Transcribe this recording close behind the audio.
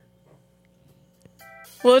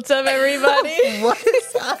What's up, everybody?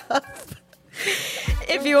 What's up?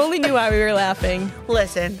 If you only knew why we were laughing.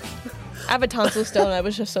 Listen. I have a tonsil still and I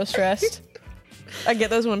was just so stressed. I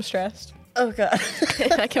get those when I'm stressed. Oh, God.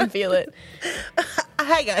 I can feel it.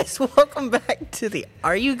 Hi, guys. Welcome back to the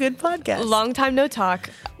Are You Good podcast. Long time no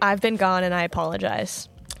talk. I've been gone and I apologize.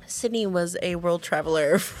 Sydney was a world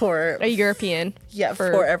traveler for... A European. Yeah,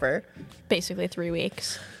 for forever. Basically 3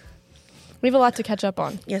 weeks. We have a lot to catch up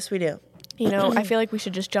on. Yes, we do. You know, I feel like we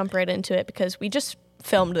should just jump right into it because we just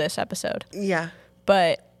filmed this episode. Yeah.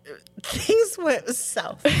 But... things went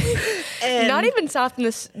south. And not even south in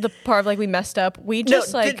the part of, like, we messed up. We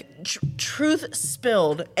just, truth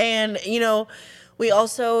spilled. And, you know, we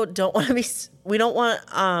also don't want to be... We don't want...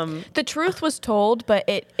 The truth was told, but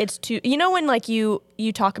it's too... You know when, like, you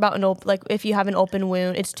talk about if you have an open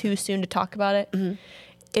wound, it's too soon to talk about it? Mm-hmm.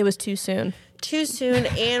 It was too soon. Too soon,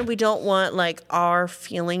 and we don't want, like, our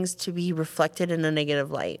feelings to be reflected in a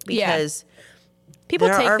negative light. Because... Yeah. People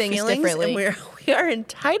take things differently. And we are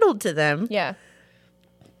entitled to them. Yeah.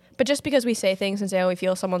 But just because we say things and say how we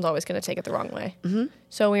feel, someone's always going to take it the wrong way. Mm-hmm.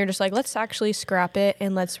 So we were just like, let's actually scrap it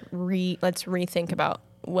and let's rethink about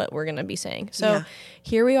what we're going to be saying. So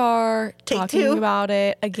Here we are talking about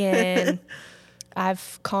it again.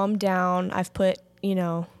 I've calmed down. I've put,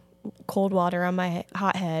 cold water on my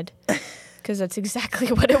hot head because that's exactly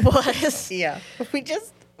what it was. Yeah. We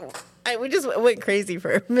just went crazy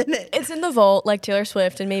for a minute. It's in the vault, like Taylor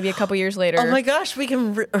Swift, and maybe a couple years later. Oh my gosh, we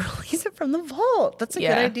can release it from the vault. That's a good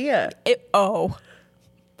idea. It'll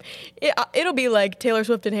be like Taylor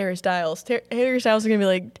Swift and Harry Styles. Harry Styles is going to be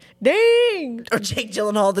like, dang. Or Jake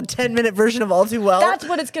Gyllenhaal, the 10-minute version of All Too Well. That's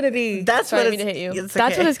what it's going to be. That's what I mean to hit you. It's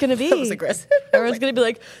That's okay. what it's going to be. That was aggressive. Everyone's going to be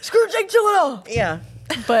like, screw Jake Gyllenhaal. Yeah.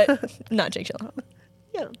 But not Jake Gyllenhaal.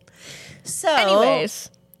 Yeah. So. Anyways.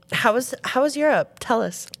 How was Europe? Tell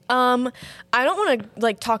us. I don't want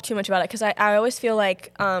to talk too much about it because I always feel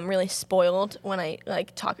really spoiled when I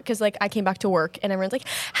talk because I came back to work and everyone's like,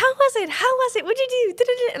 how was it? What'd you do?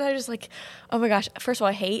 And I was just like, oh my gosh. First of all,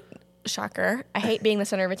 I hate being the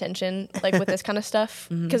center of attention with this kind of stuff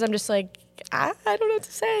because I'm just like, I don't know what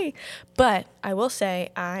to say. But I will say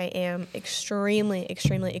I am extremely,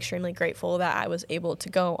 extremely, extremely grateful that I was able to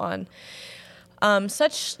go on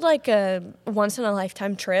such a once in a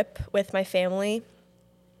lifetime trip with my family.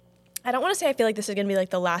 I don't want to say I feel like this is going to be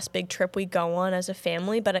the last big trip we go on as a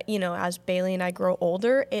family, but as Bailey and I grow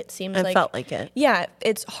older, it seems I felt like it. Yeah,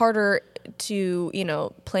 it's harder to,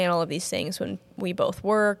 plan all of these things when we both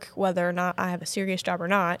work, whether or not I have a serious job or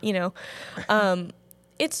not,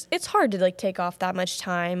 It's hard to take off that much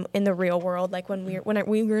time in the real world. When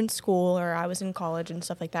we were in school or I was in college and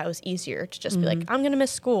stuff like that, it was easier to just be like, I'm gonna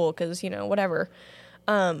miss school because whatever.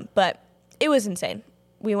 But it was insane.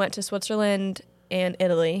 We went to Switzerland and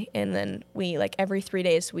Italy, and then we every 3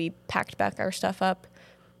 days we packed up our stuff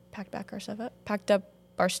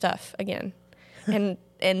again, and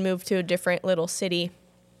moved to a different little city.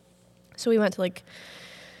 So we went to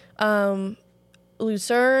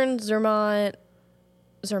Lucerne, Zermatt,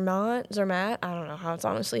 I don't know how it's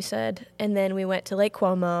honestly said. And then we went to Lake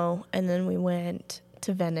Como, and then we went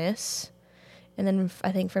to Venice. And then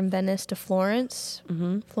I think from Venice to Florence,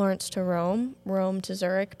 Florence to Rome, Rome to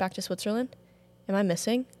Zurich, back to Switzerland. Am I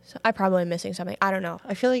missing? I probably am missing something. I don't know.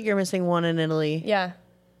 I feel like you're missing one in Italy. Yeah.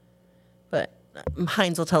 But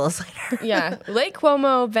Heinz will tell us later. Yeah. Lake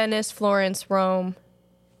Como, Venice, Florence, Rome.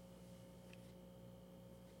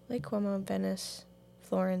 Lake Como, Venice,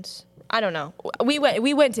 Florence. I don't know. We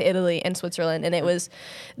went to Italy and Switzerland, and it was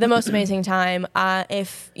the most amazing time.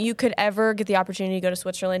 If you could ever get the opportunity to go to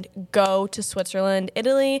Switzerland, go to Switzerland.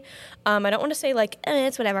 Italy, I don't want to say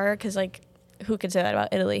it's whatever, because who could say that about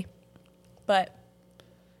Italy? But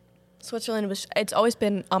Switzerland it's always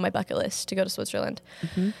been on my bucket list to go to Switzerland.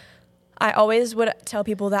 Mm-hmm. I always would tell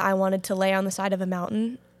people that I wanted to lay on the side of a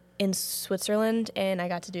mountain in Switzerland, and I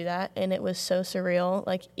got to do that, and it was so surreal,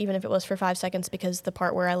 even if it was for 5 seconds, because the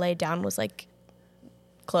part where I laid down was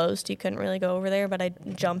closed. You couldn't really go over there, but I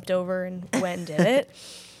jumped over and went and did it.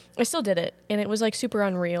 I still did it, and it was super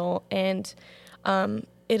unreal. And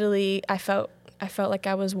Italy, I felt like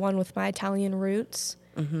I was one with my Italian roots.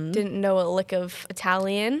 Mm-hmm. Didn't know a lick of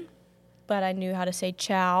Italian, but I knew how to say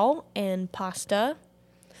ciao and pasta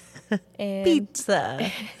and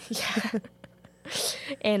pizza. Yeah.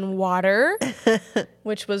 And water,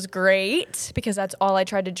 which was great because that's all I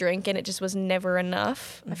tried to drink, and it just was never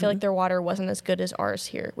enough. Mm-hmm. I feel like their water wasn't as good as ours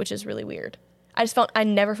here, which is really weird. I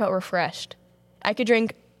never felt refreshed. I could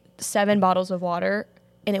drink 7 bottles of water,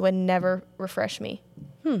 and it would never refresh me.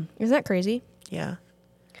 Isn't that crazy? Yeah.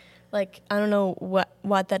 Like, I don't know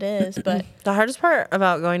what that is, but The hardest part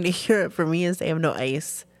about going to Europe for me is they have no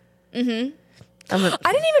ice. I didn't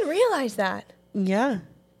even realize that. Yeah.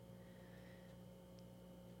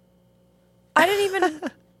 I didn't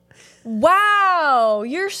even. Wow,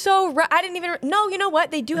 you're so right. I didn't even. No, you know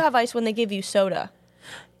what? They do have ice when they give you soda,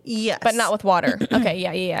 Yes. but not with water. Okay,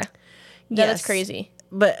 yeah. Yeah, that's Yes. crazy.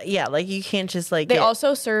 But yeah, like you can't just like They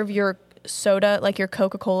also serve your soda, like your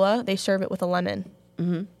Coca-Cola. They serve it with a lemon,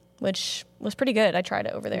 which was pretty good. I tried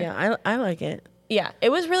it over there. Yeah, I like it. Yeah, it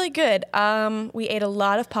was really good. We ate a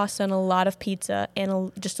lot of pasta and a lot of pizza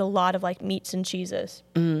and just a lot of like meats and cheeses,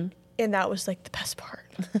 and that was like the best part.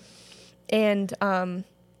 And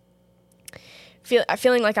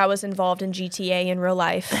feeling like I was involved in GTA in real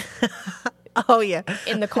life Oh yeah.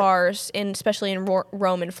 in the cars, and especially in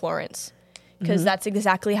Rome and Florence, because that's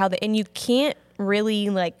exactly how and you can't really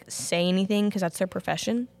like say anything because that's their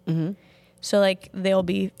profession. So like they'll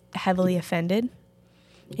be heavily offended.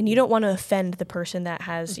 And you don't want to offend the person that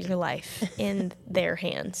has your life in their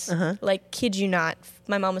hands. Like, kid you not.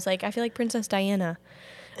 My mom was like, I feel like Princess Diana.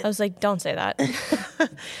 I was like, don't say that.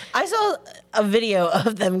 I saw a video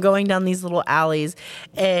of them going down these little alleys,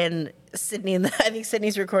 and Sydney, I think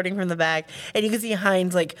Sydney's recording from the back, and you can see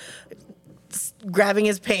Heinz like grabbing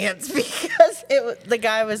his pants because it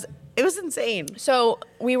was insane. So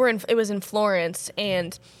it was in Florence,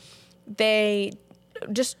 and they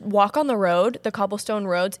just walk on the road, the cobblestone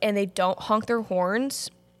roads, and they don't honk their horns,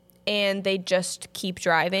 and they just keep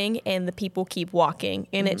driving, and the people keep walking,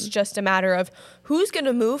 and it's just a matter of who's going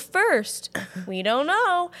to move first. We don't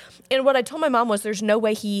know. And what I told my mom was there's no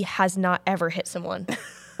way he has not ever hit someone.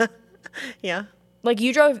 Yeah. Like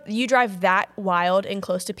you drive that wild and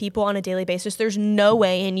close to people on a daily basis. There's no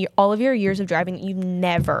way in all of your years of driving you've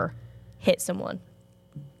never hit someone.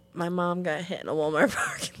 My mom got hit in a Walmart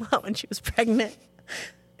parking lot when she was pregnant.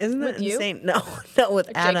 Isn't that With you? insane? No, with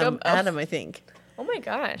Adam. Jacob? Oh. Adam, I think. Oh my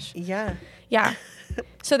gosh. Yeah. Yeah.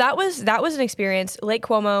 So that was an experience. Lake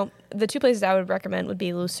Como, the two places I would recommend would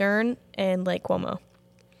be Lucerne and Lake Como.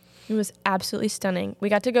 It was absolutely stunning. We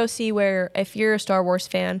got to go see if you're a Star Wars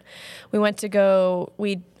fan, we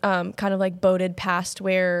kind of like boated past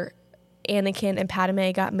where Anakin and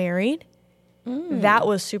Padme got married. That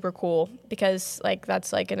was super cool because like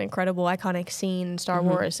that's like an incredible iconic scene in Star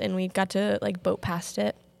Wars, and we got to like boat past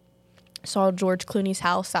it. Saw George Clooney's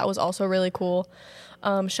house. That was also really cool.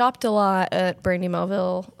 Shopped a lot at Brandy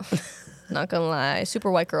Melville. Not gonna lie, super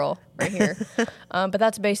white girl right here. But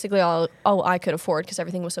that's basically all I could afford because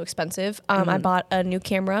everything was so expensive. I bought a new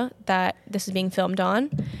camera that this is being filmed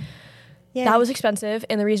on. Yeah. That was expensive,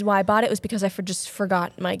 and the reason why I bought it was because I just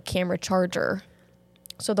forgot my camera charger.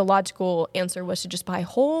 So the logical answer was to just buy a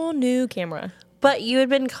whole new camera. But you had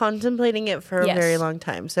been contemplating it for a Yes. very long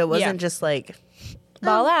time, so it wasn't just like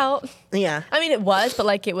Ball out. yeah. I mean, it was, but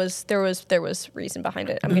like there was reason behind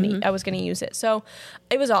it. I was gonna use it, so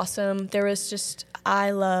it was awesome. There was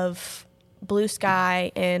I love blue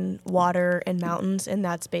sky and water and mountains, and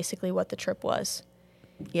that's basically what the trip was.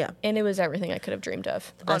 Yeah. And it was everything I could have dreamed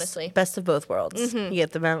of, honestly. Best of both worlds. You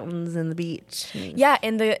get the mountains and the beach. Yeah,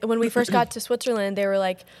 and when we first got to Switzerland, they were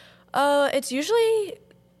like, it's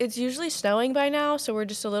usually snowing by now, so we're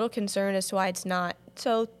just a little concerned as to why it's not.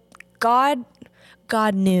 So God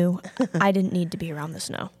knew I didn't need to be around the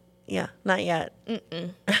snow. Yeah, not yet.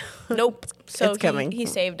 Nope. So It's coming. He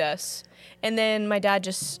saved us. And then my dad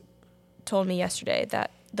just told me yesterday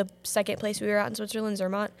that the second place we were at in Switzerland,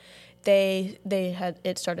 Zermatt,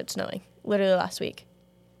 it started snowing literally last week.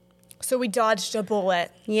 So we dodged a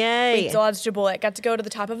bullet. Yay. We dodged a bullet. Got to go to the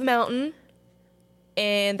top of a mountain,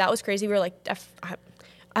 and that was crazy. We were like,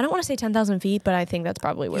 I don't want to say 10,000 feet, but I think that's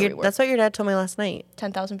probably where we were. That's what your dad told me last night.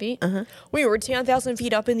 10,000 feet? We were 10,000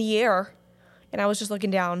 feet up in the air, and I was just looking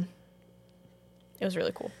down. It was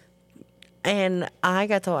really cool. And I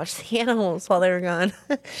got to watch the animals while they were gone.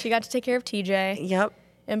 She got to take care of TJ Yep.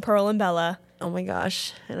 and Pearl and Bella. Oh my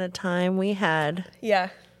gosh. And a time we had, Yeah.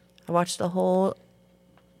 I watched the whole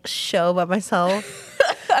show by myself.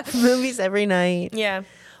 Movies every night. Yeah.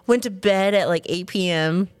 Went to bed at like 8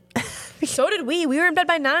 p.m. So did we. We were in bed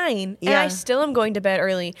by 9. And Yeah. I still am going to bed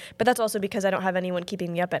early. But that's also because I don't have anyone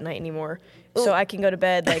keeping me up at night anymore. So I can go to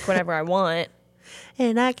bed like whenever I want.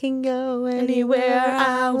 And I can go anywhere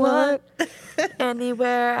I want.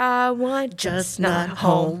 Anywhere I want, Just not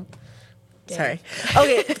home. Sorry.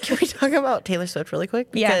 Okay, can we talk about Taylor Swift really quick?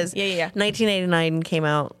 Yeah, Because yeah. 1989 came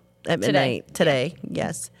out at midnight today.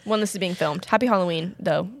 Yes. When this is being filmed. Happy Halloween,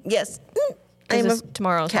 though. Yes. Because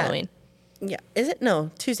tomorrow's cat. Halloween. Yeah. Is it?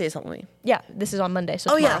 No, Tuesday's Halloween. Yeah, this is on Monday,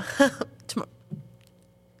 so Oh, tomorrow. yeah. Tomorrow.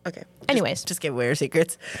 Okay. Anyways. Just give away our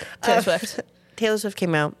secrets. Taylor Swift. Taylor Swift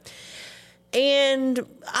came out, and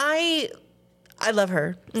I love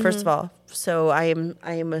her, first of all. So I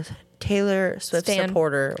am a Taylor Swift Stan.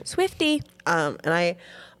 supporter. Swiftie. And I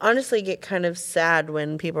honestly get kind of sad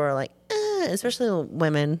when people are like, especially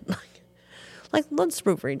women, like let's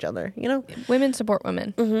root for each other, you know? Women support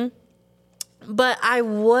women. But I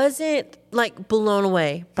wasn't like blown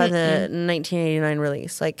away by the 1989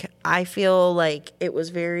 release. Like I feel like it was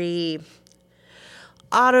very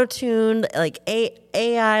auto-tuned, like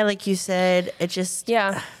AI, like you said. It just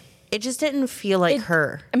it just didn't feel like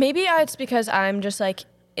her. Maybe it's because I'm just like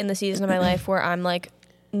in the season of my life where I'm like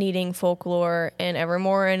needing folklore and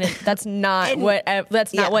Evermore, and that's not what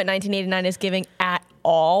 1989 is giving at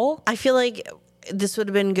all. I feel like this would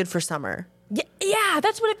have been good for summer. Yeah,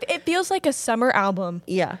 that's what it feels like, a summer album.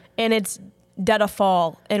 Yeah. And it's dead of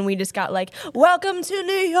fall, and we just got like, welcome to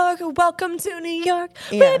New York, welcome to New York.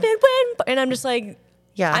 Yeah. And I'm just like,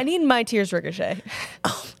 Yeah. I need my tears ricochet.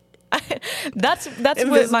 That's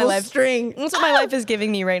Invisible what my life string. That's what my life is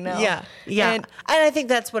giving me right now. Yeah. And I think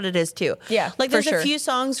that's what it is too. Yeah, Like for there's sure. a few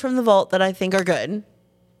songs from the vault that I think are good.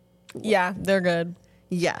 Yeah, they're good.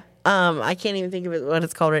 Yeah. I can't even think of it, what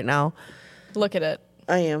it's called right now. Look at it.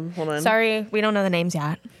 I am. Hold on. Sorry, we don't know the names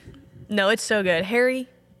yet. No, it's so good. Harry,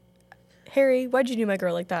 why'd you do my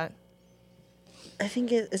girl like that? I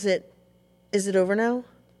think is it over now?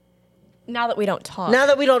 Now that we don't talk. Now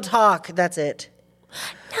that we don't talk, that's it.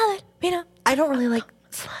 Now that we don't. I don't really like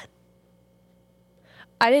Slut.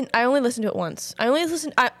 I only listened to it once.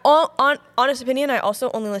 Honest opinion, I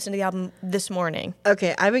also only listened to the album this morning.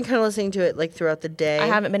 Okay, I've been kind of listening to it like throughout the day. I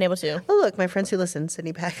haven't been able to. Oh look, my friends who listen,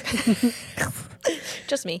 Sydney Pack.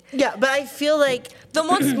 Just me. Yeah, but I feel like The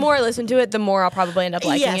more I listen to it, the more I'll probably end up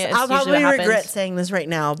liking it. It's I'll usually probably what regret happens. saying this right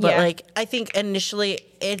now, but Yeah. like I think initially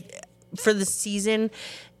it for the season,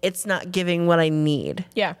 it's not giving what I need.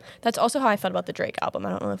 Yeah, that's also how I felt about the Drake album. I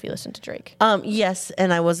don't know if you listened to Drake. Yes,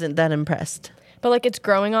 and I wasn't that impressed. But like it's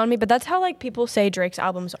growing on me. But that's how like people say Drake's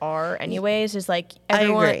albums are anyways, is like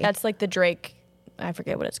everyone agree. that's like the Drake, I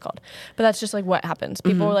forget what it's called. But that's just like what happens.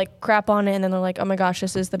 People like crap on it and then they're like, oh my gosh,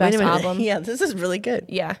 this is the best Wait a minute. album. Yeah, this is really good.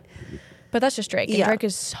 Yeah. But that's just Drake. And Yeah. Drake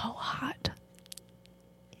is so hot.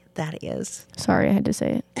 That is. Sorry, I had to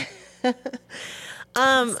say it.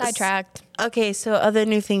 Sidetracked. Okay, so other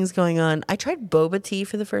new things going on. I tried boba tea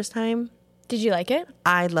for the first time. Did you like it?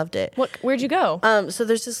 I loved it. Where'd you go? So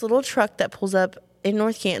there's this little truck that pulls up in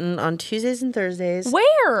North Canton on Tuesdays and Thursdays.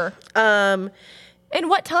 Where? Um, And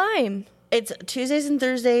what time? it's Tuesdays and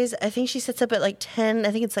Thursdays. I think she sets up at like 10.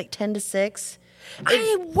 I think it's like 10 to 6.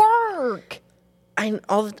 I work.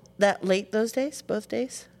 All that late those days, both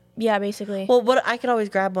days. Yeah, basically. Well, what I could always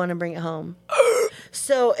grab one and bring it home.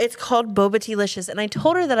 So it's called Boba Tea-licious, and I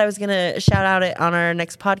told her that I was gonna shout out it on our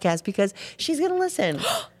next podcast because she's gonna listen.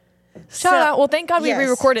 Shout out. Well, thank God we yes.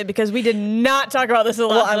 re-recorded because we did not talk about this in the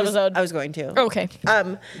last episode. I was going to. Okay.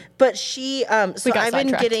 But she. So got I've been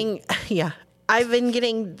sidetracked. getting. Yeah, I've been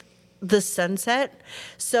getting the Sunset.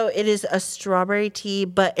 So it is a strawberry tea,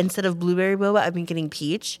 but instead of blueberry boba, I've been getting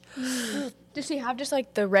peach. Does she have just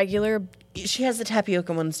like the regular? She has the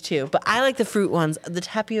tapioca ones too, but I like the fruit ones. The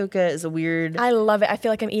tapioca is a weird. I love it. I feel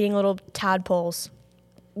like I'm eating little tadpoles.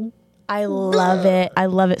 I love it. I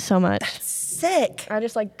love it so much. Sick. I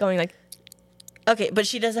just like going like. Okay, but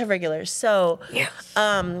she does have regulars. So,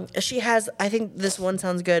 she has. I think this one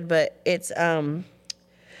sounds good, but it's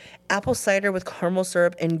apple cider with caramel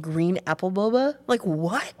syrup and green apple boba. Like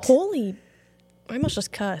what? Holy! I almost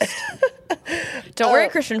just cussed. Don't worry,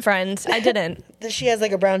 Christian friends. I didn't. She has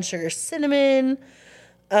like a brown sugar cinnamon.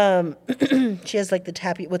 She has like the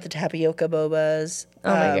tapioca bobas.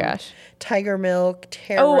 Oh my gosh. Tiger milk,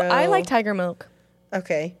 taro. Oh, I like tiger milk.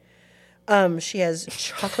 Okay. She has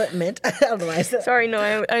chocolate mint. I don't know why I said. Sorry,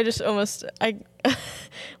 no, I just almost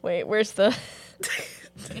wait. Where's the?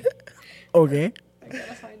 Okay. I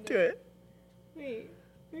gotta find Do it. Wait,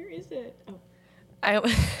 where is it? Oh,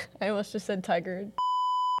 I almost just said tiger.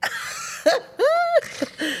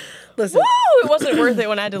 Listen. Woo! It wasn't worth it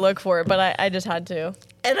when I had to look for it, but I just had to.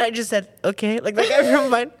 And I just said, okay. Like that guy from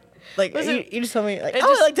mine. Like, Listen, you just told me, like, it I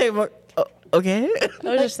just- like Tiger milk. Oh, okay. I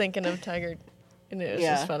was just thinking of tiger, and it was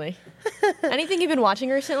Yeah. just funny. Anything you've been watching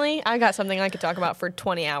recently? I got something I could talk about for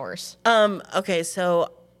 20 hours. Okay,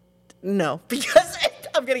 so, no. Because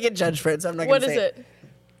I'm going to get judged for it, so I'm not going What to is say it?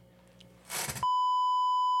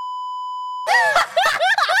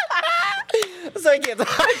 So I can't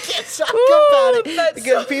talk about Ooh, it that's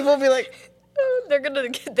because people be like, They're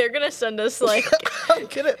gonna send us like.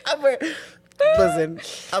 listen,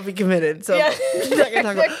 I'll be committed. So Yeah. I'm not gonna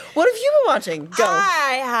talk about. What have you been watching? Go.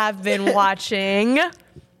 I have been watching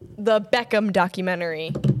the Beckham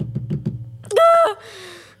documentary.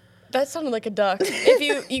 That sounded like a duck.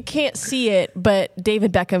 If you can't see it, but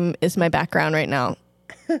David Beckham is my background right now.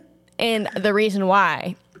 And the reason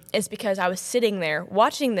why is because I was sitting there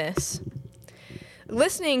watching this,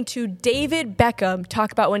 listening to David Beckham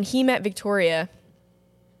talk about when he met Victoria.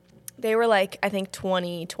 They were like, I think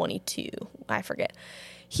 20, 22. I forget.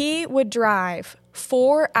 He would drive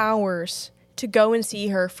 4 hours to go and see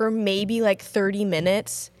her for maybe like 30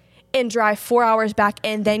 minutes and drive 4 hours back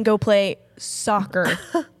and then go play soccer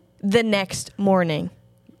the next morning.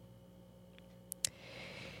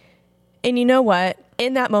 And you know what?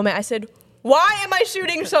 In that moment, I said, why am I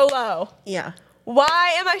shooting so low? Yeah.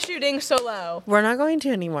 Why am I shooting so low? We're not going to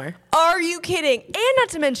anymore. Are you kidding? And not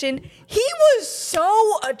to mention, he was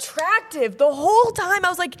so attractive the whole time. I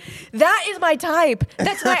was like, that is my type.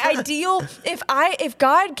 That's my ideal. If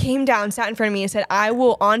God came down, sat in front of me and said, I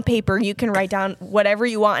will, on paper, you can write down whatever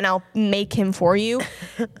you want and I'll make him for you.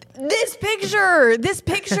 This picture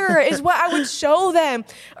is what I would show them.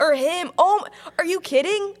 Or him. Oh, are you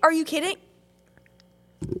kidding? Are you kidding?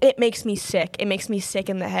 It makes me sick. It makes me sick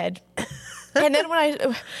in the head. And then when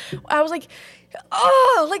I was like,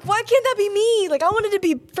 oh, like, why can't that be me? Like, I wanted to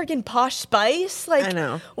be freaking Posh Spice. Like, I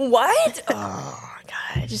know. What? Oh,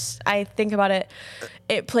 God. I think about it.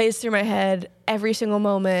 It plays through my head every single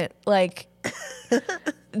moment. Like,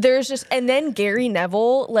 and then Gary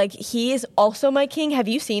Neville, like, he is also my king. Have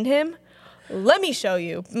you seen him? Let me show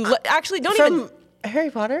you. Actually, don't From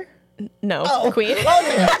Harry Potter? No, Oh. the Queen. Oh,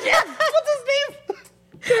 yes. What's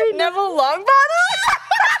his name? Neville Longbottom?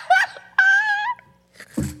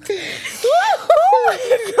 Oh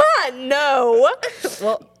my God, no.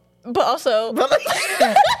 Well, But also,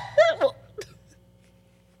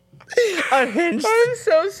 unhinged. I'm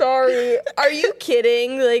so sorry. Are you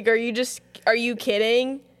kidding? Like, are you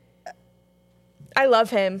kidding? I love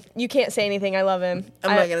him. You can't say anything. I love him.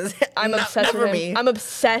 I'm not gonna say. I'm not- obsessed not with for him. me. I'm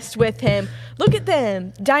obsessed with him. Look at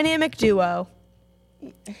them. Dynamic duo.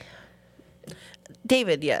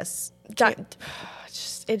 David, yes.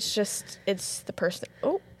 It's the person.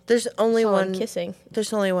 Oh, There's only saw him one kissing.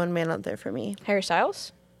 There's only one man out there for me, Harry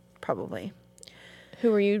Styles? probably.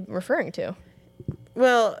 Who are you referring to?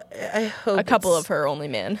 Well, I hope A couple it's, of her only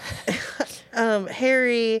man.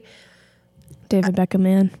 Harry. David Beckham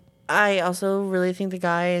man. I also really think the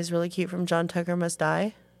guy is really cute from John Tucker Must Die.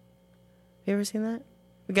 Have you ever seen that?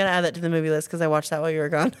 We gotta add that to the movie list because I watched that while you were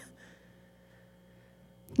gone.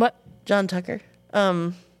 What? John Tucker.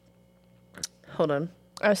 Hold on.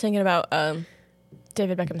 I was thinking about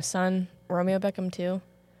David Beckham's son, Romeo Beckham too.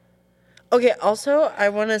 Okay. Also, I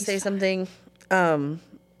want to say something that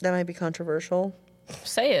might be controversial,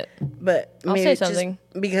 Say it. but I'll maybe say it's just something.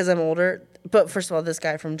 because I'm older. But first of all, this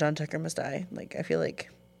guy from John Tucker Must Die. Like, I feel like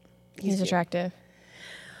He's cute. attractive.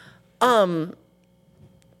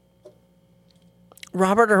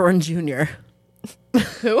 Robert Irwin Jr.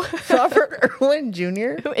 Who? Robert Irwin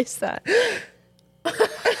Jr. Who is that?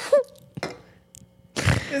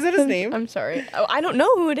 Is that his name? I'm sorry. Oh, I don't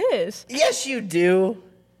know who it is. Yes, you do.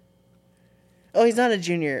 Oh, he's not a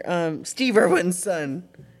junior. Steve Irwin's son.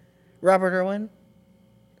 Robert Irwin.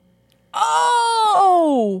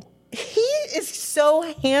 Oh! He is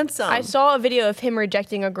so handsome. I saw a video of him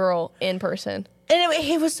rejecting a girl in person. And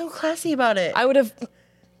he was so classy about it. I would have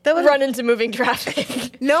That would run into moving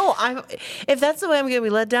traffic. No, if that's the way I'm gonna be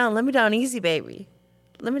let down, let me down easy, baby.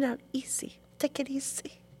 Let me down easy. Take it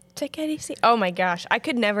easy. Take it easy. Oh my gosh. I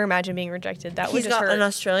could never imagine being rejected. That would He's just got hurt. an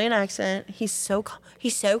Australian accent. He's so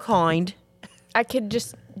kind. I could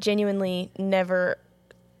just genuinely never,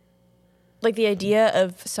 like, the idea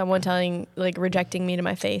of someone rejecting me to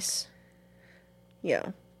my face,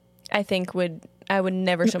 Yeah. I think I would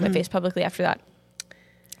never show my face publicly after that.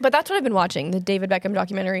 But that's what I've been watching, the David Beckham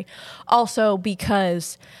documentary. Also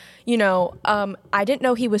because, I didn't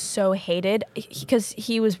know he was so hated because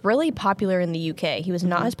he was really popular in the UK. He was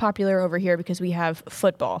not as popular over here because we have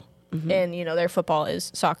football and, their football is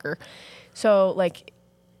soccer. So, like,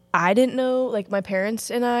 I didn't know, like, my parents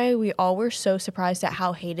and we all were so surprised at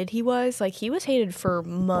how hated he was. Like, he was hated for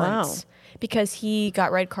months because he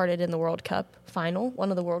got red carded in the World Cup final, one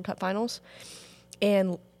of the World Cup finals.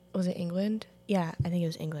 And was it England? Yeah, I think it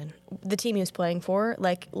was England. The team he was playing for,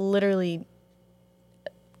 like, literally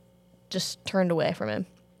just turned away from him.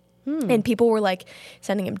 And people were, like,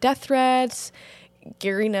 sending him death threats.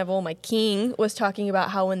 Gary Neville, my king, was talking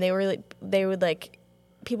about how when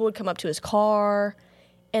people would come up to his car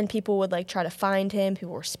and people would, like, try to find him.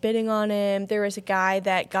 People were spitting on him. There was a guy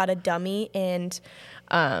that got a dummy and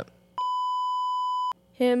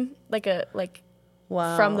him,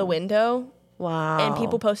 Wow. from the window. Wow. And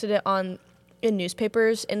people posted it in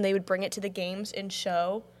newspapers, and they would bring it to the games and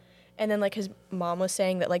show. And then like his mom was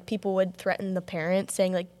saying that like people would threaten the parents,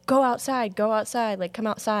 saying like go outside, like come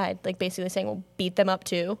outside, like basically saying we'll beat them up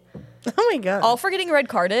too. Oh my god! All for getting red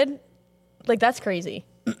carded. Like that's crazy.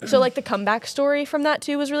 So like the comeback story from that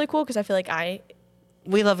too was really cool because I feel like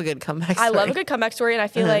we love a good comeback story. I love a good comeback story, and I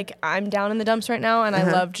feel like I'm down in the dumps right now, and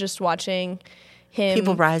I love just watching him.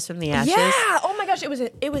 People rise from the ashes. Yeah. Oh my gosh,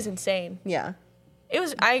 it was insane. Yeah.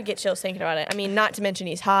 I get chills thinking about it. I mean, not to mention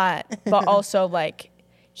he's hot, but also like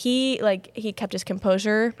he kept his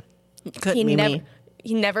composure. Couldn't be me.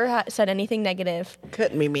 He never said anything negative.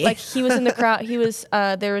 Couldn't be me. Like he was in the crowd. He was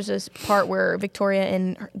there was this part where Victoria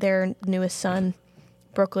and their newest son,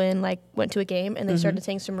 Brooklyn, like went to a game and they started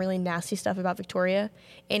saying some really nasty stuff about Victoria,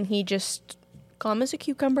 and he just calm as a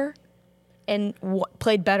cucumber and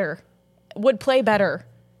played better. Would play better.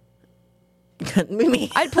 Couldn't be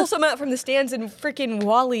me. I'd pull someone out from the stands and freaking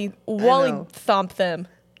Wally thump them.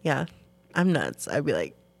 Yeah, I'm nuts. I'd be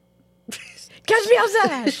like, catch me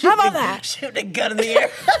outside. How about that? Shoot a gun in the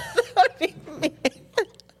air. That would be me.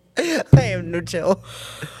 I have no chill.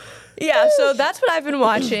 Yeah, so that's what I've been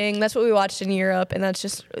watching. That's what we watched in Europe, and that's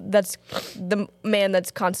the man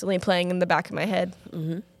that's constantly playing in the back of my head.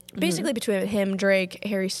 Mm-hmm. Basically, between him, Drake,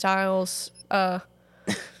 Harry Styles,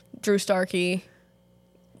 Drew Starkey.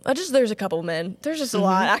 There's a couple men. There's just a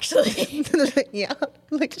lot, actually. Yeah,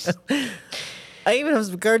 like I even have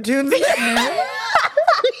some cartoons. We already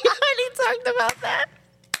talked about that.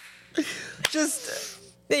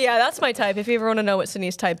 Yeah, that's my type. If you ever want to know what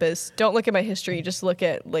Sydney's type is, don't look at my history. Just look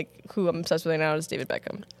at like who I'm obsessed with right now is David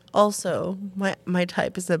Beckham. Also, my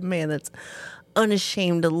type is a man that's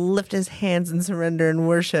unashamed to lift his hands in surrender and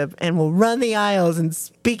worship and will run the aisles and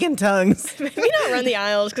speak in tongues. Maybe not run the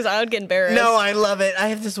aisles because I would get embarrassed. No, I love it. I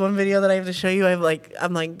have this one video that I have to show you. I'm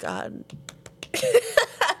like, God.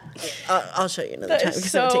 I'll show you another time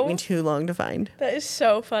because it would take me too long to find. That is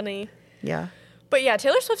so funny. Yeah. But yeah,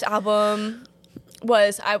 Taylor Swift's album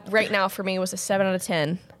right now for me was a 7 out of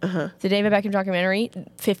 10. The David Beckham documentary,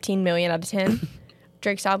 15 million out of 10.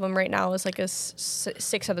 Drake's album right now is like a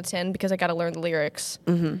 6 out of 10 because I got to learn the lyrics.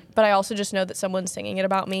 Mm-hmm. But I also just know that someone's singing it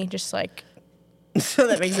about me, just like. So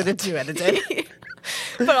that makes it a 2 out of 10.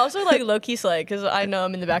 But also like low key slay because I know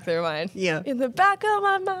I'm in the back of their mind. Yeah. In the back of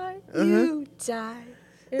my mind, you died,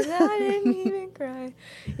 and I didn't even cry.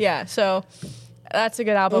 Yeah, so that's a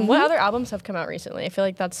good album. What other albums have come out recently? I feel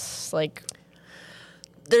like that's like.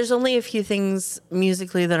 There's only a few things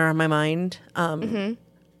musically that are on my mind.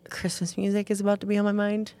 Christmas music is about to be on my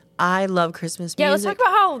mind. I love Christmas music. Yeah, let's talk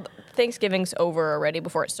about how Thanksgiving's over already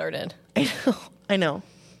before it started. I know.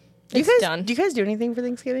 It's done. Do you guys do anything for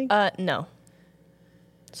Thanksgiving? No.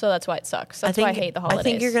 So that's why it sucks. That's why I hate the holidays. I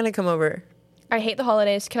think you're going to come over. I hate the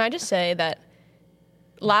holidays. Can I just say that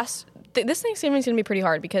this Thanksgiving's going to be pretty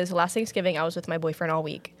hard because last Thanksgiving I was with my boyfriend all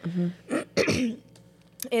week. Mm-hmm.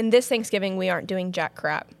 And this Thanksgiving we aren't doing jack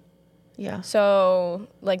crap. Yeah. So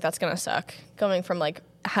like that's going to suck. Going from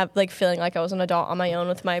feeling like I was an adult on my own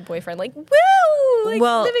with my boyfriend, like, woo! Like,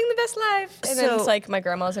 living the best life. And then it's like my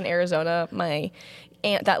grandma's in Arizona. My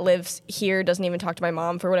aunt that lives here doesn't even talk to my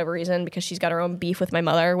mom for whatever reason because she's got her own beef with my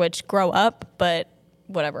mother, which grow up, but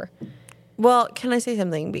whatever. Well, can I say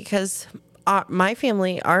something? Because my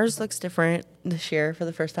family, ours looks different this year for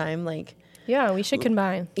the first time. Like, yeah, we should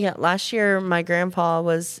combine. Yeah, last year my grandpa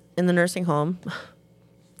was in the nursing home.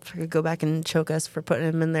 If I could go back and choke us for putting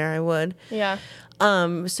him in there, I would. Yeah.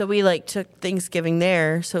 So we like took Thanksgiving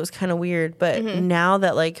there, so it was kind of weird. But now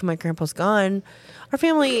that like my grandpa's gone, our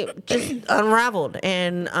family just unraveled,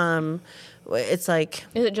 and it's like.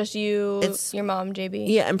 Is it just you? It's your mom, JB.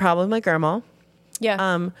 Yeah, and probably my grandma.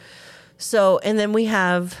 Yeah. So and then we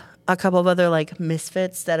have a couple of other like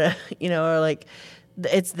misfits that are like.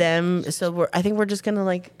 It's them, so I think we're just gonna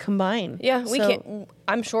like combine. Yeah, we can't.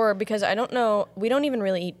 I'm sure because I don't know. We don't even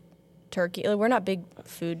really eat turkey. Like, we're not big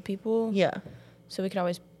food people. Yeah, so we could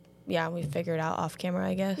always. Yeah, we figure it out off camera,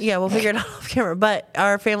 I guess. Yeah, we'll figure it out off camera. But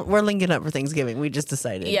our family, we're linking up for Thanksgiving. We just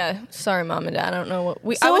decided. Yeah, sorry, Mom and Dad. I don't know what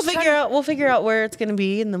we. So we'll figure out where it's gonna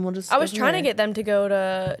be, and then we'll just. I was trying to get them to go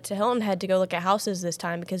to Hilton Head to go look at houses this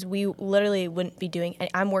time because we literally wouldn't be doing.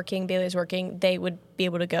 I'm working, Bailey's working. They would be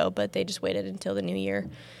able to go, but they just waited until the new year.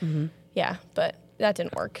 Mm-hmm. Yeah, but that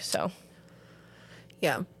didn't work. So.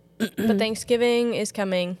 Yeah. But Thanksgiving is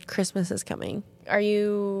coming. Christmas is coming. Are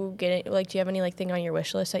you getting do you have any thing on your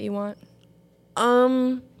wish list that you want?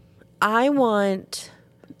 I want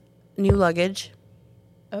new luggage.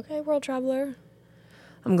 Okay, world traveler.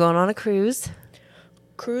 I'm going on a cruise.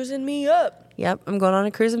 Cruising me up. Yep, I'm going on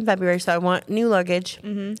a cruise in February, so I want new luggage.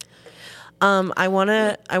 Mm-hmm. I want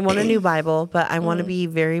a new Bible, but I want to be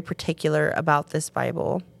very particular about this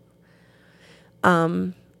Bible.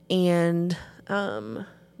 And I'm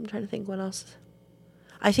trying to think what else.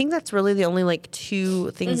 I think that's really the only like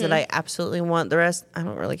 2 things that I absolutely want. The rest, I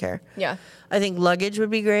don't really care. Yeah. I think luggage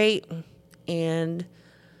would be great, and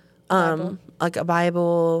Bible. like a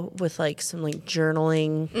Bible with like some like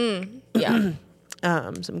journaling, Yeah.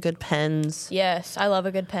 some good pens. Yes, I love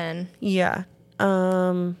a good pen. Yeah.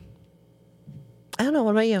 I don't know.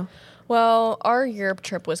 What about you? Well, our Europe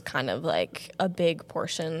trip was kind of like a big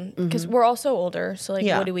portion because we're also older. So like,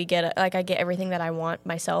 Yeah. what do we get? Like, I get everything that I want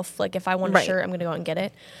myself. Like, if I want a Right. shirt, I'm gonna go out and get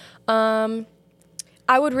it.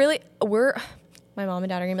 I would really. My mom and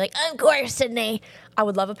dad are gonna be like, of course, Sydney. I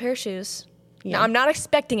would love a pair of shoes. Yeah. Now, I'm not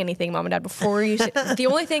expecting anything, mom and dad. Before you, the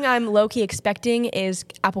only thing I'm low key expecting is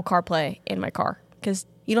Apple CarPlay in my car because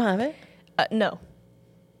You don't have it? no,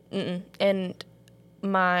 and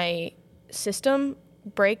my system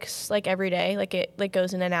breaks like every day, like it like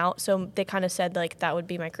goes in and out. So they kind of said like that would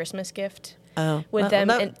be my Christmas gift Oh, with well, them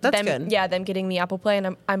and that's them, good. yeah, them getting the Apple Play,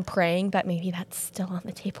 and I'm praying that maybe that's still on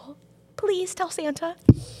the table. Please tell Santa,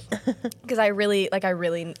 because I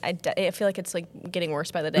feel like it's like getting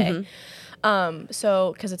worse by the day.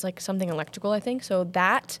 So because it's like something electrical, I think. So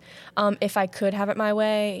that, if I could have it my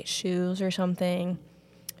way, shoes or something.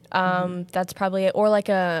 That's probably it. Or like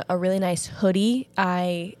a really nice hoodie.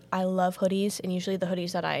 I love hoodies, and usually the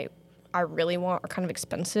hoodies that I really want are kind of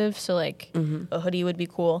expensive. So like a hoodie would be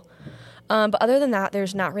cool. But other than that,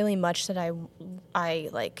 there's not really much that I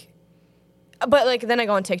like. But like then I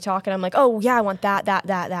go on TikTok and I'm like, oh yeah, I want that, and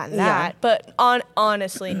Yeah. that. But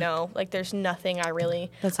honestly, no. Like there's nothing I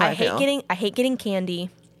really. That's how I feel. I hate getting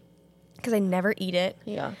candy because I never eat it.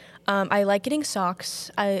 Yeah. I like getting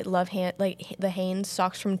socks. I love the Hanes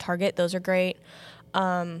socks from Target. Those are great.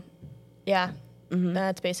 Yeah,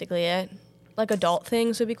 that's basically it. Like adult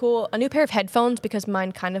things would be cool. A new pair of headphones because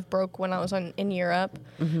mine kind of broke when I was in Europe.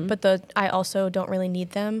 But I also don't really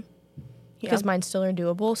need them because mine still are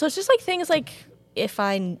doable. So it's just like things like if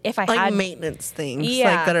I Like had maintenance things.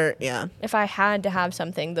 Yeah. Like that are, yeah. if I had to have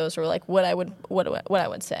something, those were like what I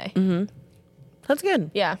would say. That's good.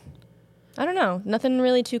 Yeah. I don't know. Nothing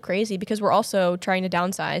really too crazy because we're also trying to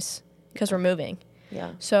downsize because we're moving.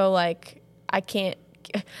 Yeah. So like I can't.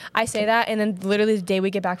 I say that, and then literally the day we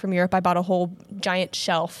get back from Europe, I bought a whole giant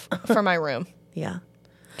shelf for my room Yeah.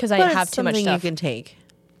 because I But have it's too much something stuff. you can take.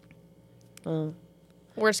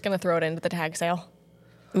 We're just gonna throw it into the tag sale.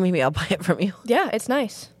 Maybe I'll buy it from you. Yeah, it's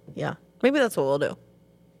nice. Yeah. Maybe that's what we'll do.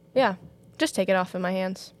 Yeah, just take it off in my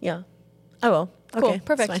hands. Yeah. I will. Cool, Okay,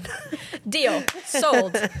 perfect. that's fine. Deal,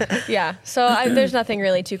 sold. Yeah. So there's nothing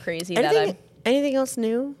really too crazy that I'm Anything else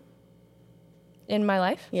new? in my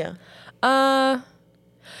life. Yeah.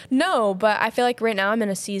 No, but I feel like right now I'm in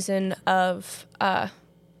a season of I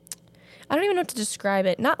don't even know what to describe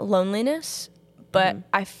it. Not loneliness, but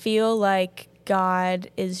I feel like God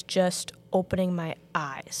is just opening my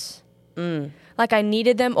eyes. Like I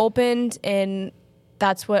needed them opened, and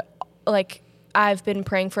that's what like I've been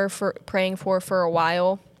praying for a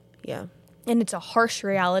while. Yeah. And it's a harsh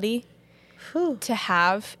reality Whew. to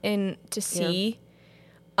have and to see.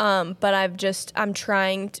 But I'm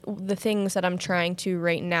trying the things that I'm trying to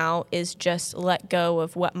right now is just let go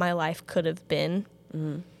of what my life could have been.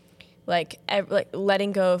 Like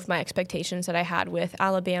letting go of my expectations that I had with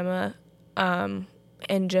Alabama, and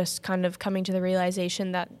just kind of coming to the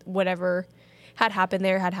realization that whatever had happened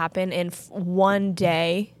there had happened, and one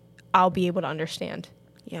day I'll be able to understand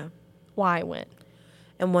Yeah. why I went.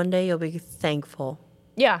 And one day you'll be thankful.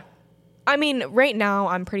 Yeah. I mean, right now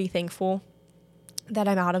I'm pretty thankful that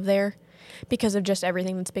I'm out of there because of just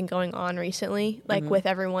everything that's been going on recently, like with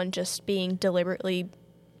everyone just being deliberately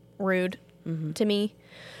rude to me.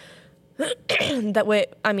 That way,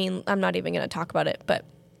 I mean, I'm not even going to talk about it, but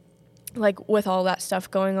like with all that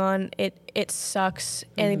stuff going on, it sucks.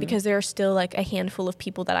 And because there are still like a handful of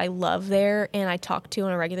people that I love there and I talk to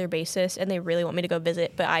on a regular basis and they really want me to go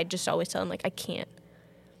visit, but I just always tell them like I can't.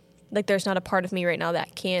 Like there's not a part of me right now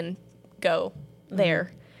that can go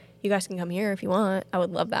there. You guys can come here if you want. I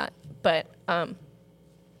would love that. But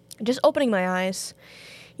just opening my eyes,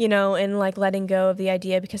 you know, and like letting go of the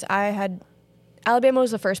idea, because Alabama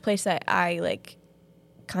was the first place that I like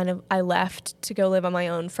I left to go live on my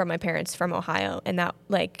own from my parents from Ohio. And that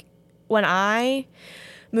like when I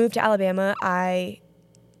moved to Alabama, I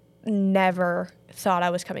never thought I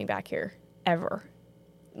was coming back here ever.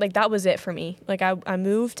 Like that was it for me. Like I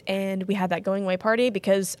moved and we had that going away party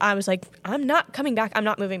because I was like, I'm not coming back. I'm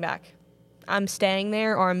not moving back. I'm staying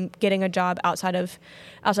there, or I'm getting a job outside of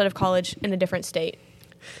college in a different state.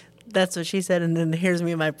 That's what she said. And then here's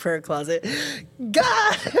me in my prayer closet.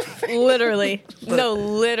 God! Literally. No,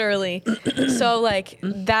 literally. So like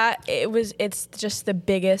it's just the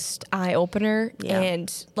biggest eye opener. Yeah.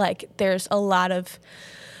 And like there's a lot of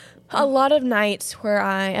nights where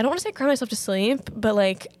I don't want to say cry myself to sleep, but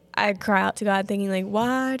like I cry out to God thinking like,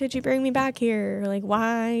 why did you bring me back here? Like,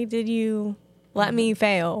 why did you let me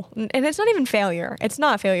fail? And it's not even failure. It's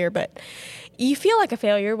not failure, but you feel like a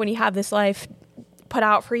failure when you have this life put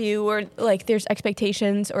out for you, or like there's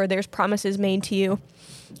expectations or there's promises made to you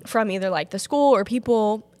from either like the school or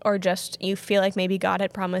people, or just you feel like maybe God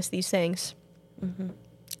had promised these things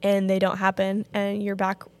and they don't happen and you're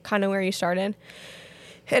back kind of where you started.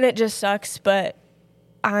 And it just sucks, but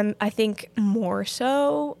I think more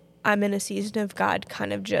so I'm in a season of God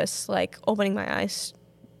kind of just like opening my eyes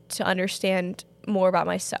to understand more about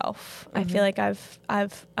myself. I feel like I've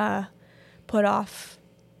put off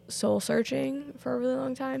soul searching for a really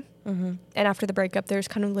long time. And after the breakup, there's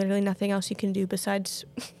kind of literally nothing else you can do besides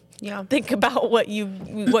think about what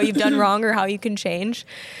you've done wrong or how you can change.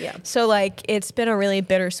 Yeah. So like it's been a really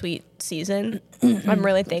bittersweet season. I'm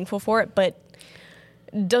really thankful for it, but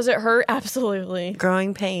does it hurt? Absolutely.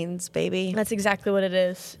 Growing pains, baby. That's exactly what it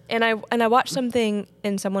is. And I watched something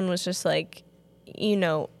and someone was just like, you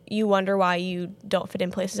know, you wonder why you don't fit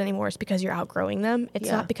in places anymore. It's because you're outgrowing them. It's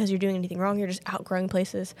not because you're doing anything wrong. You're just outgrowing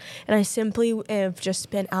places. And I simply have just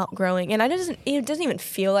been outgrowing. And it doesn't even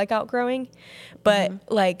feel like outgrowing, but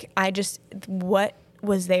like what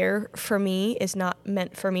was there for me is not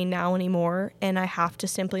meant for me now anymore. And I have to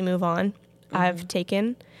simply move on. I've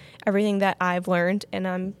taken everything that I've learned and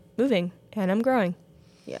I'm moving and I'm growing.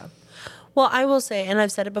 Yeah. Well, I will say, and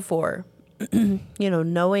I've said it before, you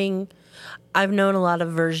know, I've known a lot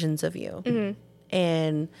of versions of you.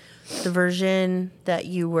 And the version that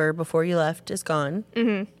you were before you left is gone.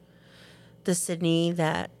 The Sydney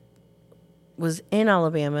that was in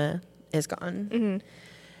Alabama is gone.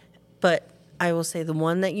 But I will say the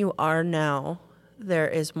one that you are now, there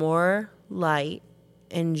is more light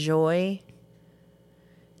and joy.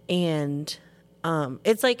 And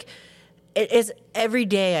it's like, it is every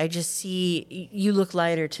day I just see you look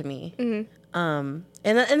lighter to me. And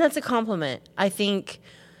that's a compliment. I think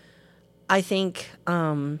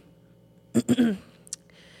you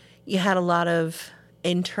had a lot of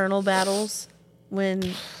internal battles when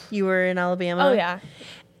you were in Alabama. Oh yeah.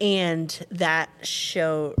 And that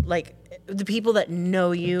showed, like, the people that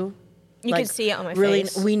know you. You like, could see it on my really,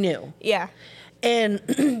 face. we knew. Yeah.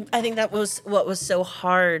 And I think that was what was so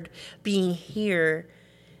hard being here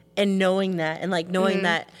and knowing that, and like knowing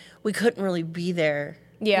that we couldn't really be there.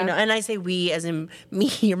 Yeah. You know, and I say we as in me,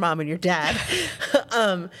 your mom, and your dad.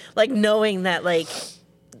 Like knowing that, like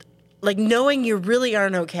knowing you really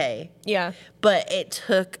aren't okay. Yeah. But it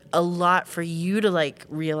took a lot for you to like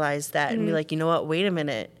realize that and be like, you know what? Wait a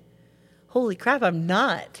minute. Holy crap, I'm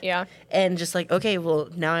not. Yeah. And just like, okay, well,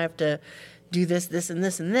 now I have to do this, this, and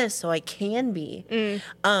this, and this so I can be.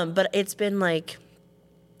 But it's been like,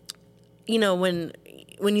 you know, when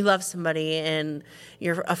you love somebody and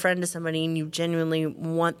you're a friend to somebody and you genuinely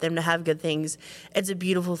want them to have good things, it's a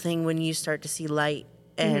beautiful thing when you start to see light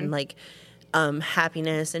and like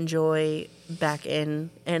happiness and joy back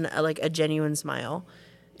in, and like a genuine smile.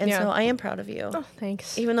 And so I am proud of you. Oh,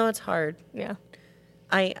 thanks. Even though it's hard. Yeah.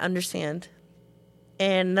 I understand.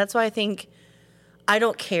 And that's why I think I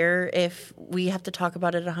don't care if we have to talk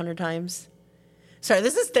about it 100 times. Sorry,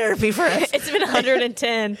 this is therapy for us. It's been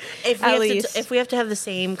 110 at least. If we have to have the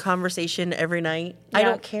same conversation every night, I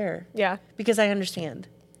don't care. Yeah. Because I understand.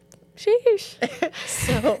 Sheesh.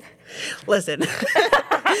 So, listen.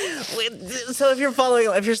 So if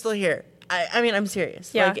you're still here, I mean, I'm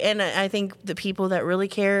serious. Yeah. Like, and I think the people that really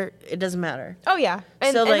care, it doesn't matter. Oh yeah.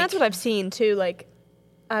 And, So, and like- that's what I've seen too. Like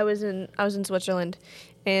I was in Switzerland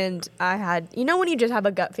and I had, you know, when you just have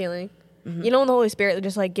a gut feeling, you know, when the Holy Spirit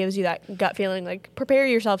just like gives you that gut feeling, like prepare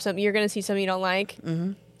yourself something, you're going to see something you don't like.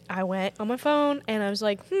 I went on my phone and I was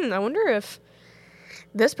like, I wonder if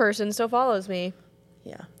this person still follows me.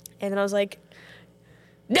 Yeah. And then I was like,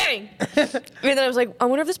 dang. And then I was like, I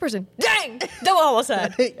wonder if this person, dang, double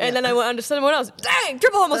homicide. And then I went on to someone else, dang,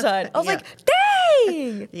 triple homicide. I was Yeah. like,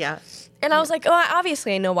 dang. Yeah. And I was like, oh,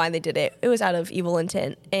 obviously I know why they did it. It was out of evil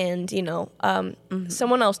intent. And, you know,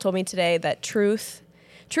 someone else told me today that truth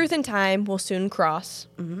and time will soon cross.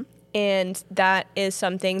 And that is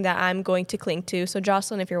something that I'm going to cling to. So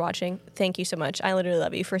Jocelyn, if you're watching, thank you so much. I literally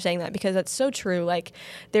love you for saying that because that's so true. Like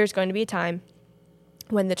there's going to be a time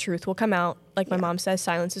when the truth will come out. Like my mom says,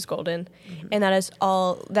 silence is golden. And that is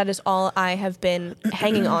all I have been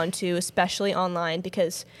hanging on to, especially online,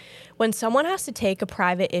 because when someone has to take a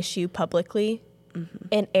private issue publicly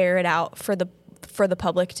and air it out for the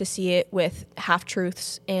public to see it with half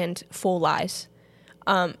truths and full lies.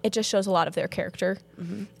 It just shows a lot of their character,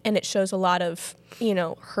 and it shows a lot of,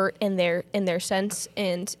 hurt in their sense.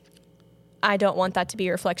 And I don't want that to be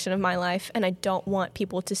a reflection of my life, and I don't want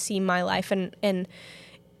people to see my life and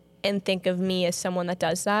think of me as someone that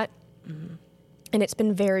does that. And it's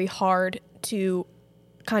been very hard to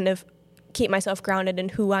kind of keep myself grounded in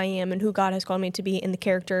who I am and who God has called me to be, in the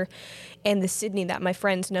character and the Sydney that my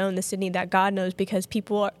friends know and the Sydney that God knows, because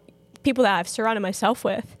people that I've surrounded myself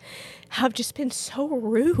with have just been so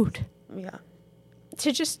rude. Yeah.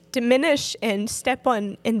 To just diminish and step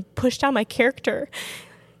on and push down my character.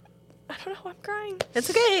 I don't know, I'm crying. It's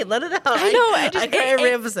okay. Let it out. I know. I cry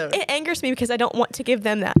every episode. It angers me because I don't want to give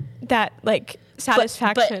them that like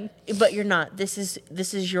satisfaction. But you're not. This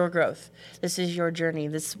is your growth. This is your journey.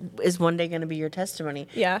 This is one day going to be your testimony.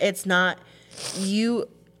 Yeah. It's not you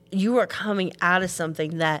are coming out of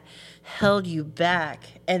something that held you back,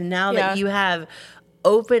 and now that you have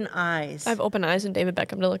open eyes. I have open eyes and David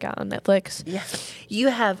Beckham to look at on Netflix. Yeah. You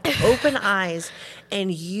have open eyes,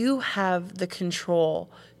 and you have the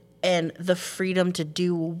control and the freedom to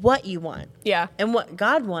do what you want. Yeah. And what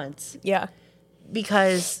God wants. Yeah.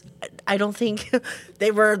 Because I don't think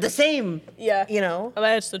they were the same. Yeah.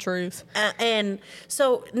 That's the truth. And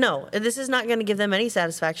so, no, this is not going to give them any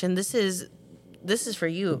satisfaction. This is for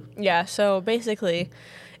you. Yeah. So basically,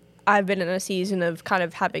 I've been in a season of kind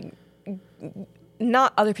of having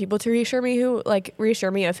not other people to reassure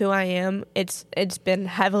me of who I am. It's been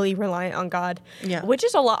heavily reliant on God. Yeah. Which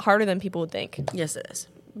is a lot harder than people would think. Yes, it is.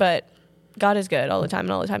 But God is good all the time,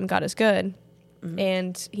 and all the time God is good.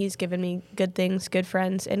 And he's given me good things, good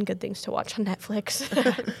friends, and good things to watch on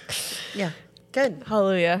Netflix. Yeah. Good.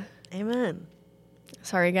 Hallelujah. Amen.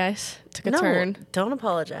 Sorry, guys. Took a turn. Don't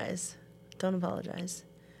apologize. Don't apologize.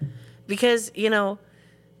 Because,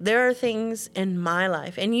 there are things in my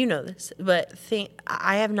life, and you know this, but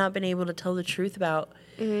I have not been able to tell the truth about.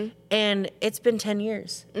 And it's been 10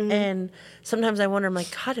 years. And sometimes I wonder, I'm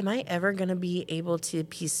like, God, am I ever going to be able to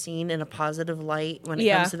be seen in a positive light when it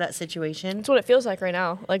comes to that situation? That's what it feels like right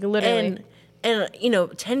now. Like, literally.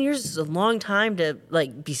 And 10 years is a long time to,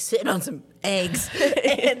 be sitting on some eggs.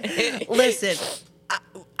 And listen,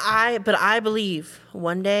 but I believe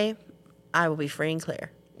one day I will be free and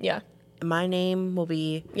clear. Yeah. My name will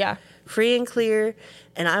be free and clear,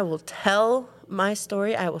 and I will tell my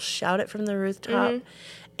story. I will shout it from the rooftop,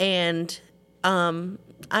 and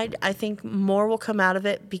I think more will come out of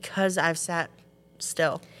it because I've sat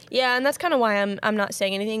still. Yeah, and that's kind of why I'm not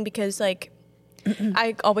saying anything, because I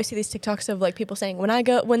always see these TikToks of people saying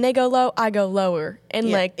when they go low, I go lower,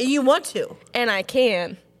 and you want to, and I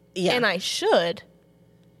can, and I should,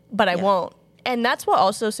 but I won't. And that's what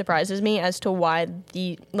also surprises me as to why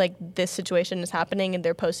this situation is happening, and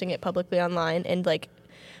they're posting it publicly online and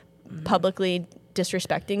publicly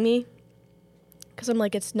disrespecting me. Because I'm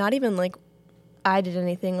it's not even I did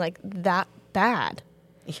anything that bad.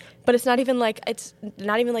 Yeah. But it's not even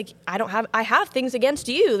I have things against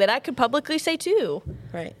you that I could publicly say too.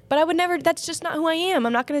 Right. But I would never, that's just not who I am.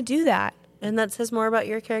 I'm not going to do that. And that says more about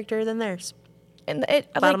your character than theirs. And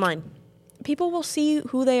bottom line. People will see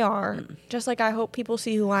who they are, just like I hope people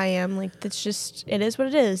see who I am. It's just, it is what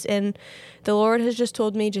it is. And the Lord has just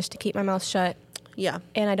told me just to keep my mouth shut. Yeah.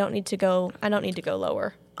 And I don't need to go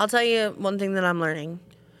lower. I'll tell you one thing that I'm learning.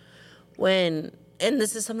 And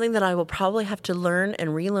this is something that I will probably have to learn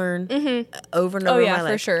and relearn over and over in my life. Oh, yeah,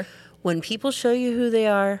 for sure. When people show you who they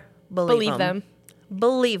are, believe them.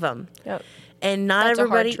 Believe them. Yep. And not That's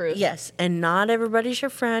everybody, a hard truth. Yes, and not everybody's your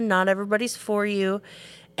friend. Not everybody's for you.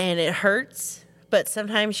 And it hurts, but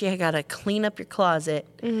sometimes you gotta clean up your closet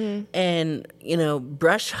and,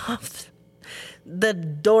 brush off the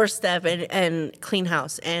doorstep and clean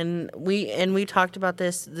house. And we talked about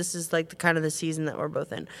this. This is the kind of the season that we're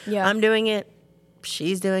both in. Yeah. I'm doing it.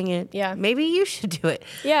 She's doing it. Yeah. Maybe you should do it.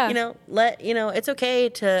 Yeah. It's okay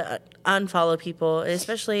to unfollow people,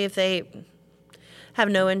 especially if they have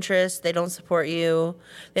no interest, they don't support you,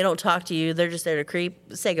 they don't talk to you, they're just there to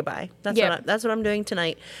creep. Say goodbye. That's what I'm doing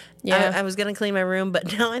tonight. Yeah. I was gonna clean my room,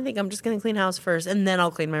 but now I think I'm just gonna clean house first, and then I'll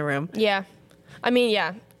clean my room. Yeah, I mean,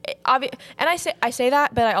 yeah. And I say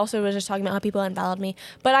that, but I also was just talking about how people unfollowed me.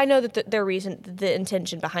 But I know that the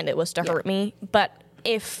intention behind it was to hurt me. But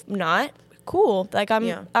if not, cool. Like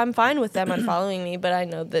Yeah. I'm fine with them unfollowing me, but I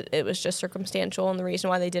know that it was just circumstantial, and the reason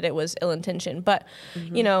why they did it was ill-intentioned. But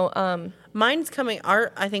you know, Mine's coming.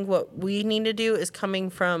 I think what we need to do is coming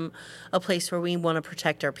from a place where we want to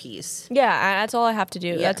protect our peace. yeah, that's all I have to do.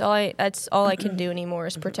 Yeah. That's all I can do anymore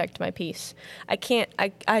is protect my peace. I can't.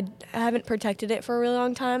 I haven't protected it for a really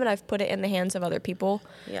long time, and I've put it in the hands of other people.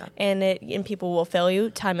 Yeah. And people will fail you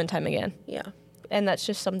time and time again. Yeah. And that's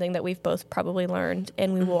just something that we've both probably learned,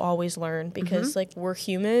 and we will always learn because like we're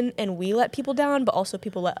human and we let people down, but also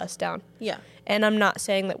people let us down. Yeah. And I'm not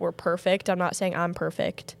saying that we're perfect. I'm not saying I'm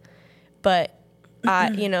perfect, but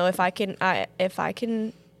you know, if I can, at the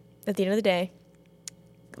end of the day,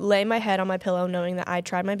 lay my head on my pillow knowing that I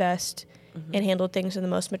tried my best and handled things in the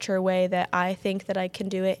most mature way that I think that I can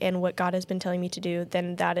do it and what God has been telling me to do,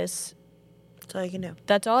 then That's all you can do.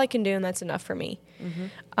 that's all I can do, and that's enough for me.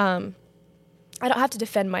 I don't have to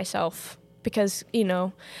defend myself because, you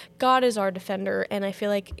know, God is our defender, and I feel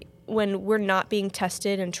like when we're not being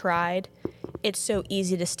tested and tried, it's so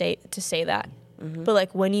easy to say that. But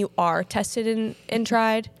like when you are tested and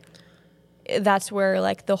tried, that's where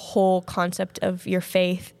like the whole concept of your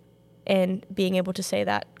faith and being able to say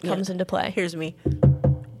that comes into play. Here's me.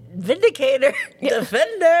 Vindicator.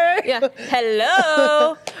 Defender. Yeah.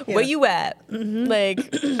 Hello. Where you at? Like,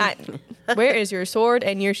 where is your sword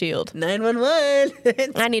and your shield?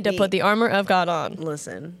 911. I need to put the armor of God on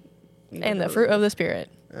Listen. and the fruit of the Spirit.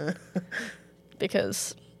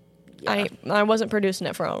 Because I wasn't producing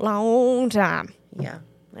it for a long time. Yeah.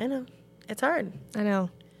 I know. It's hard. I know.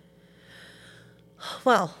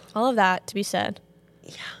 Well, All of that to be said.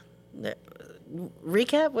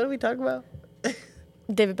 recap. What did we talk about?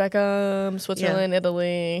 David Beckham, Switzerland,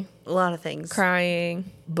 Italy, A lot of things.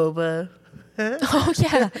 crying. Boba. Oh,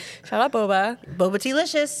 yeah. Shout out Boba. Boba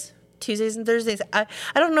Delicious. Tuesdays and Thursdays. I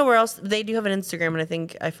don't know where else. They do have an Instagram, and I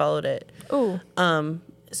think I followed it. Ooh.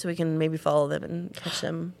 So we can maybe follow them and catch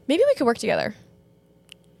them. Maybe we could work together.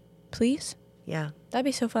 Please? Yeah. That'd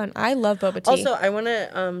be so fun. I love boba tea. Also, I want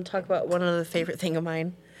to talk about one other favorite thing of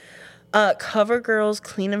mine. CoverGirl's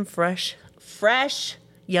Clean and Fresh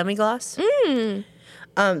Yummy Gloss.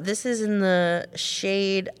 This is in the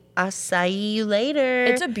shade Acai You Later.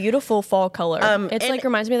 it's a beautiful fall color. It's and- like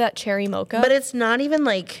reminds me of that cherry mocha. But it's not even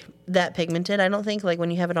like that pigmented. I don't think like when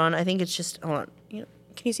you have it on. I think it's just hold on. You know,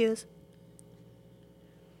 can you see this?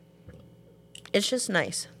 It's just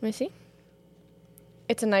nice. Let me see.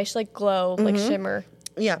 It's a nice like glow, like shimmer.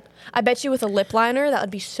 Yeah. I bet you with a lip liner that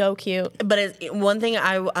would be so cute. But one thing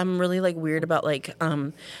I'm really like weird about like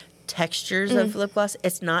textures of lip gloss.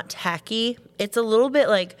 It's not tacky. It's a little bit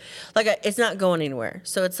like it's not going anywhere.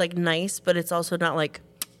 So it's like nice, but it's also not like,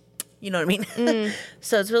 you know what I mean?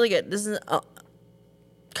 So it's really good. This is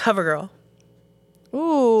CoverGirl.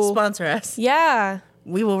 Ooh. Sponsor us. Yeah.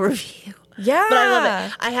 We will review. Yeah. But I love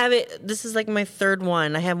it. I have it. This is like my third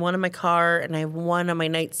one. I have one in my car and I have one on my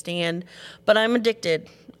nightstand. But I'm addicted,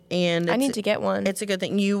 and I need to get one. It's a good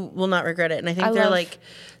thing. You will not regret it. And I think they're like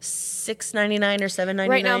 $6.99 or $7.99.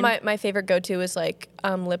 Right now, my favorite go-to is like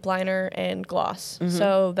lip liner and gloss.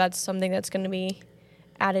 So that's something that's going to be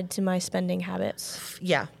added to my spending habits.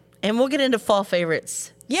 Yeah, and we'll get into fall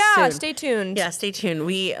favorites. Yeah, soon. stay tuned. Yeah, stay tuned.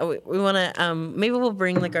 We want to maybe we'll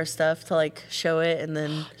bring like our stuff to like show it, and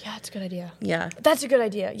then Yeah, it's a good idea. yeah, That's a good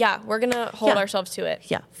idea. Yeah, we're going to hold ourselves to it.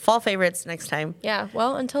 yeah, fall favorites next time. Yeah,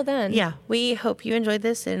 well, until then. Yeah, we hope you enjoyed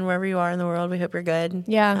this, and wherever you are in the world, we hope you're good.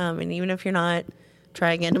 Yeah. And even if you're not,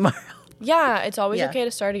 try again tomorrow. Yeah, it's always Yeah. okay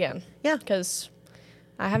to start again. Yeah. Because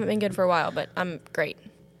I haven't been good for a while, but I'm great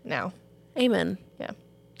now. Amen. Yeah.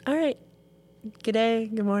 All right. Good day,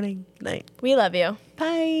 good morning, good night. We love you.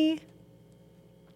 Bye.